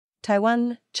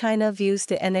Taiwan, China views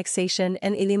the annexation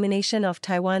and elimination of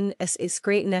Taiwan as its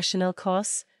great national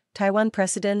cause, Taiwan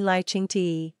President Lai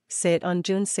Ching-te said on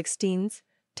June 16,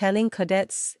 telling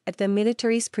cadets at the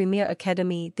military's premier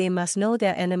academy they must know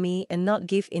their enemy and not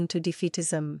give in to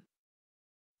defeatism.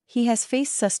 He has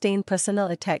faced sustained personal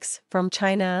attacks from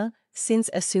China since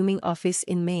assuming office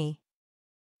in May.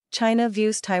 China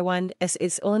views Taiwan as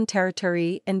its own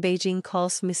territory and Beijing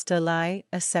calls Mr. Lai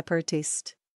a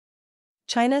separatist.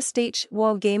 China staged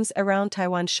war games around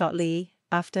Taiwan shortly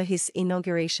after his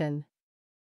inauguration.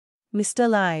 Mr.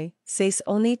 Lai says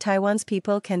only Taiwan's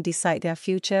people can decide their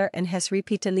future and has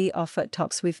repeatedly offered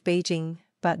talks with Beijing,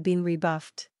 but been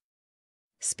rebuffed.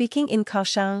 Speaking in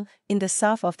Kaohsiung, in the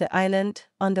south of the island,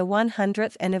 on the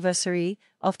 100th anniversary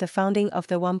of the founding of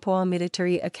the Whampoa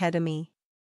Military Academy,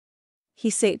 he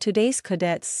said today's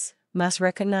cadets must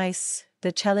recognize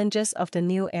the challenges of the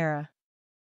new era.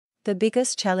 The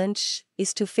biggest challenge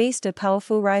is to face the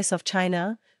powerful rise of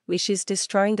China, which is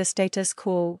destroying the status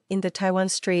quo in the Taiwan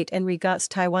Strait and regards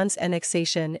Taiwan's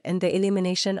annexation and the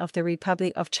elimination of the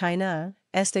Republic of China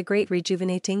as the great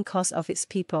rejuvenating cause of its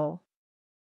people.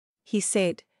 He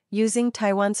said, using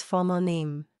Taiwan's formal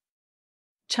name.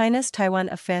 China's Taiwan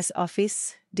Affairs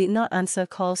Office did not answer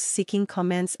calls seeking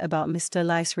comments about Mr.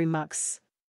 Lai's remarks.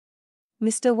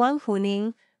 Mr. Wang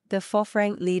Huning, the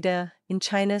fourth-ranked leader in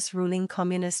China's ruling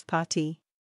Communist Party,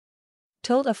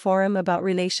 told a forum about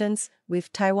relations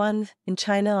with Taiwan in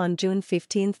China on June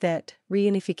 15 that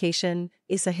reunification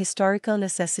is a historical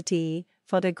necessity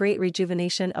for the great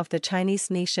rejuvenation of the Chinese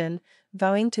nation,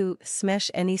 vowing to smash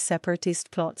any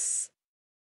separatist plots.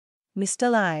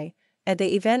 Mr. Lai, at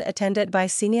the event attended by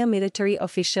senior military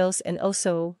officials and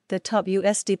also the top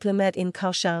U.S. diplomat in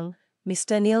Kaohsiung,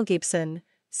 Mr. Neil Gibson,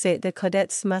 said the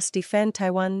cadets must defend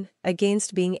Taiwan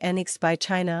against being annexed by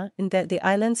China and that the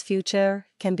island's future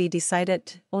can be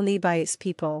decided only by its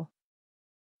people.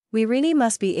 We really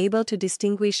must be able to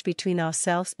distinguish between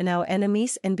ourselves and our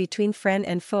enemies and between friend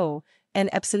and foe,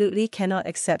 and absolutely cannot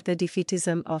accept the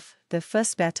defeatism of the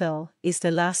first battle is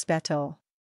the last battle.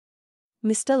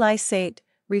 Mr. Lai said,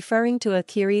 referring to a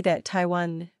theory that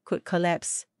Taiwan could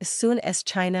collapse as soon as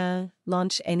China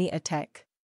launched any attack.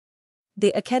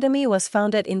 The academy was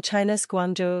founded in China's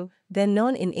Guangzhou, then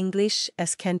known in English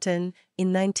as Canton,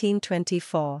 in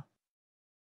 1924.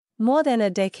 More than a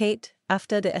decade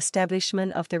after the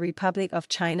establishment of the Republic of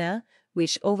China,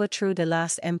 which overthrew the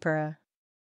last emperor.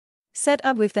 Set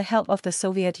up with the help of the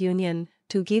Soviet Union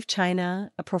to give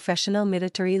China a professional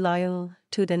military loyal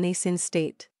to the nascent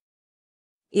state.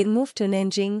 It moved to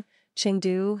Nanjing,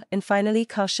 Chengdu, and finally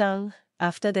Kaohsiung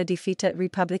after the defeated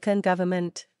Republican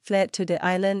government fled to the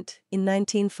island in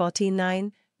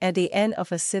 1949 at the end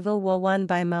of a civil war won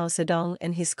by Mao Zedong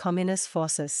and his communist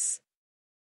forces.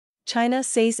 China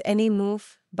says any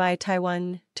move by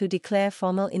Taiwan to declare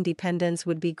formal independence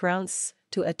would be grounds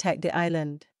to attack the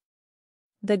island.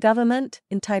 The government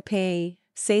in Taipei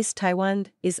says Taiwan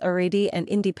is already an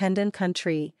independent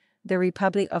country, the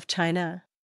Republic of China,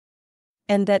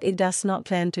 and that it does not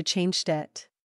plan to change that.